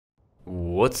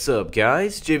What's up,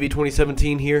 guys?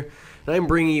 JV2017 here, and I'm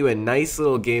bringing you a nice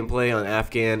little gameplay on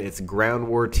Afghan. It's Ground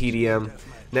War TDM.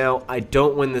 Now, I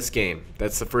don't win this game.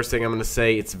 That's the first thing I'm going to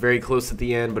say. It's very close at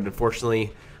the end, but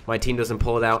unfortunately, my team doesn't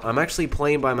pull it out. I'm actually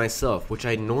playing by myself, which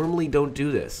I normally don't do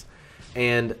this.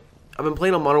 And I've been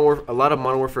playing on a lot of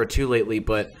Modern Warfare 2 lately,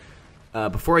 but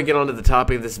before I get on to the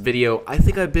topic of this video, I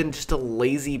think I've been just a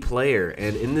lazy player.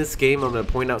 And in this game, I'm going to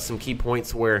point out some key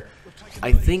points where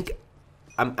I think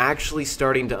I'm actually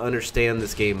starting to understand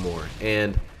this game more.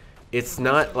 And it's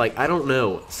not like, I don't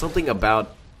know, something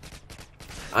about,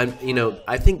 I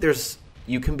think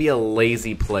you can be a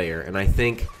lazy player, and I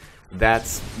think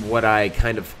that's what I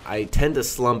tend to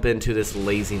slump into, this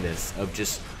laziness of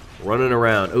just running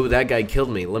around. Oh, that guy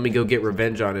killed me. Let me go get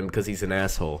revenge on him because he's an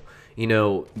asshole. You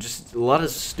know, just a lot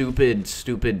of stupid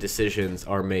decisions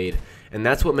are made, and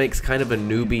that's what makes kind of a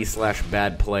newbie slash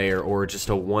bad player, or just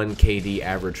a 1 KD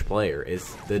average player,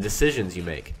 is the decisions you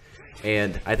make.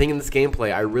 And I think in this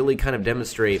gameplay, I really kind of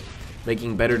demonstrate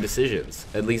making better decisions,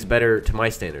 at least better to my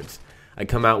standards. I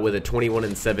come out with a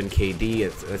 21-7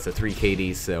 KD, that's a 3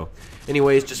 KD, so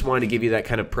anyways, just wanted to give you that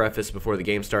kind of preface before the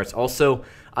game starts. Also,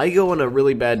 I go on a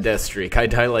really bad death streak. I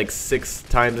die like 6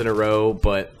 times in a row,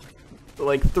 but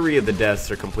like 3 of the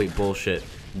deaths are complete bullshit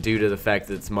due to the fact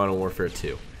that it's Modern Warfare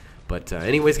 2. But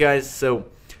anyways, guys, so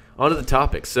on to the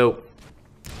topic. So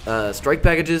strike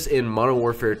packages in Modern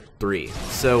Warfare 3.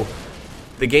 So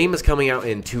the game is coming out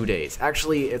in 2 days.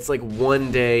 Actually, it's like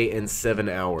 1 day and 7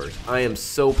 hours. I am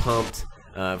so pumped.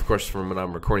 Of course, from when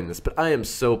I'm recording this, but I am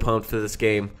so pumped for this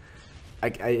game.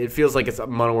 It feels like it's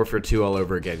Modern Warfare 2 all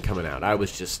over again coming out. I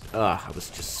was just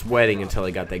sweating until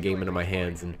I got that game into my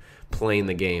hands and playing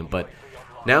the game. But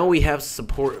now we have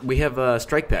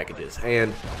strike packages,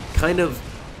 and kind of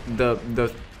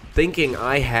the thinking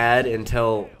I had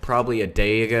until probably a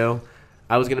day ago,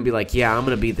 I was gonna be like, yeah, I'm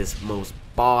gonna be this most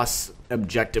boss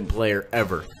objective player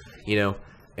ever, you know,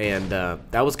 and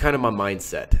that was kind of my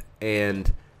mindset.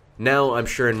 And now I'm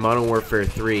sure in Modern Warfare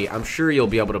 3, I'm sure you'll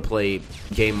be able to play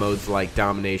game modes like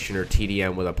Domination or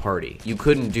TDM with a party. You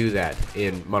couldn't do that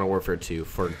in Modern Warfare 2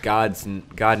 for God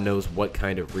knows what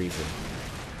kind of reason.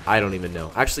 I don't even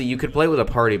know. Actually, you could play with a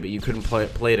party, but you couldn't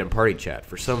play it in party chat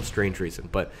for some strange reason.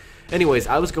 But anyways,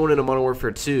 I was going into Modern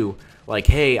Warfare 2 like,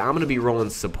 hey, I'm going to be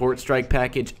rolling support strike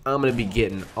package. I'm going to be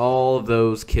getting all of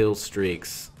those kill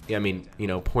streaks. I mean, you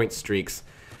know, point streaks.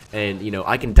 And, you know,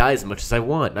 I can die as much as I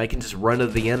want. And I can just run to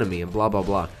the enemy and blah, blah,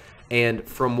 blah. And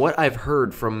from what I've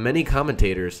heard from many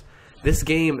commentators, this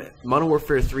game, Modern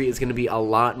Warfare 3, is going to be a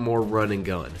lot more run and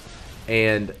gun.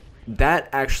 And that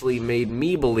actually made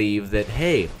me believe that,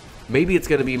 hey, maybe it's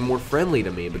going to be more friendly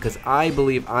to me, because I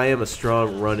believe I am a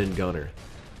strong run and gunner.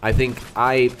 I think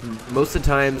most of the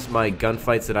times my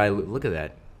gunfights that look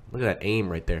at that aim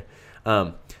right there.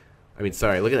 I mean,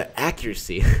 sorry, look at that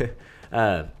accuracy.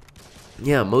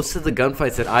 Yeah, most of the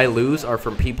gunfights that I lose are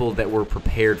from people that were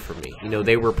prepared for me. You know,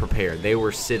 they were prepared. They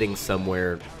were sitting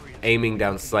somewhere, aiming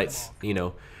down sights, you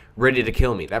know, ready to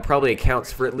kill me. That probably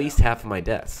accounts for at least half of my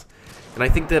deaths. And I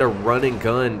think that a run and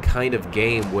gun kind of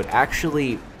game would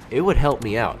actually, it would help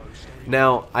me out.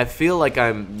 Now, I feel like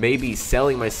I'm maybe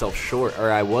selling myself short, or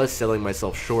I was selling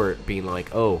myself short, being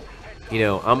like, oh, you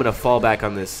know, I'm going to fall back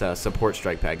on this support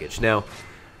strike package. Now,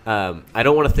 I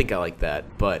don't want to think like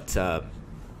that, but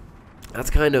that's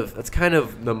kind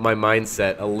of my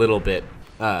mindset a little bit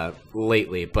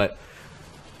lately. But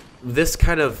this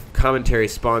kind of commentary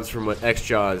spawns from what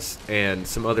XJaws and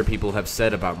some other people have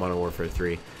said about Modern Warfare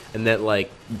 3. And that, like,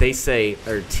 they say,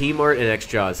 or Teamart and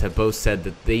XJaws have both said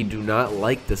that they do not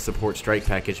like the support strike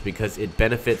package because it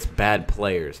benefits bad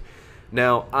players.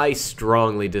 Now, I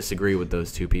strongly disagree with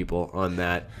those two people on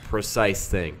that precise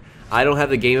thing. I don't have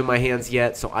the game in my hands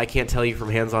yet, so I can't tell you from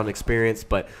hands-on experience,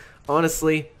 but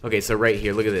honestly, okay, so right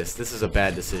here, look at this. This is a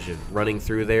bad decision. Running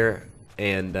through there,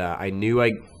 and I knew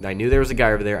there was a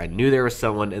guy over there. I knew there was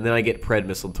someone, and then I get pred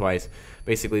missiled twice.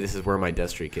 Basically, this is where my death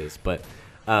streak is. But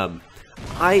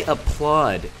I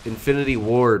applaud Infinity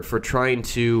Ward for trying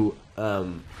to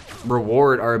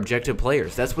reward our objective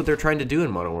players. That's what they're trying to do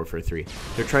in Modern Warfare 3.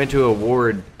 They're trying to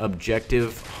award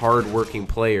objective, hard-working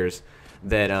players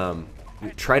that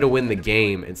try to win the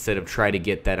game instead of try to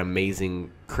get that amazing,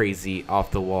 crazy,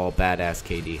 off-the-wall, badass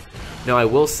KD. Now, I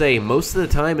will say, most of the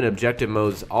time in objective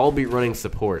modes, I'll be running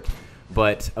support.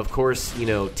 But, of course, you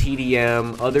know,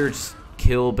 TDM, other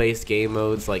kill-based game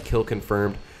modes like Kill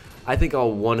Confirmed, I think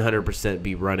I'll 100%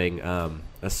 be running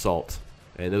Assault.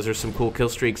 And those are some cool kill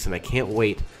streaks, and I can't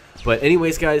wait. But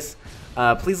anyways, guys,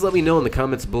 please let me know in the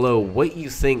comments below what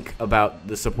you think about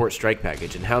the support strike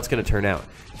package and how it's going to turn out.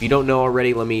 If you don't know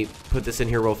already, let me put this in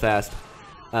here real fast.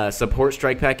 support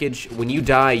strike package, when you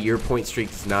die, your point streak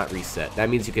does not reset. That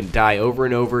means you can die over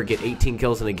and over, get 18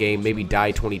 kills in a game, maybe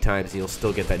die 20 times, and you'll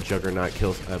still get that juggernaut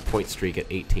point streak at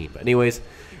 18. But anyways,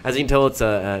 as you can tell,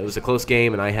 it was a close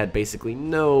game, and I had basically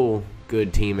no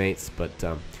good teammates. But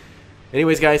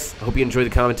anyways, guys, I hope you enjoyed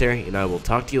the commentary, and I will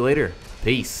talk to you later.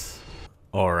 Peace.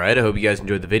 Alright, I hope you guys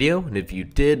enjoyed the video, and if you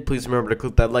did, please remember to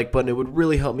click that like button. It would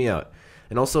really help me out.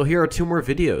 And also, here are 2 more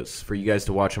videos for you guys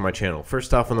to watch on my channel.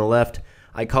 First off, on the left,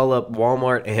 I call up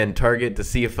Walmart and Target to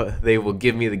see if they will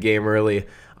give me the game early.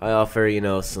 I offer, you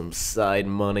know, some side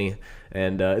money,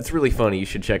 and it's really funny. You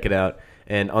should check it out.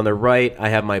 And on the right, I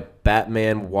have my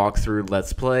Batman walkthrough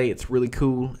Let's Play. It's really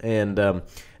cool. And in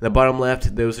the bottom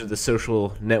left, those are the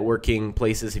social networking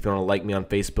places. If you want to like me on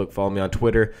Facebook, follow me on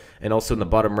Twitter. And also in the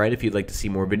bottom right, if you'd like to see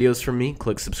more videos from me,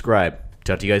 click subscribe.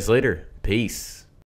 Talk to you guys later. Peace.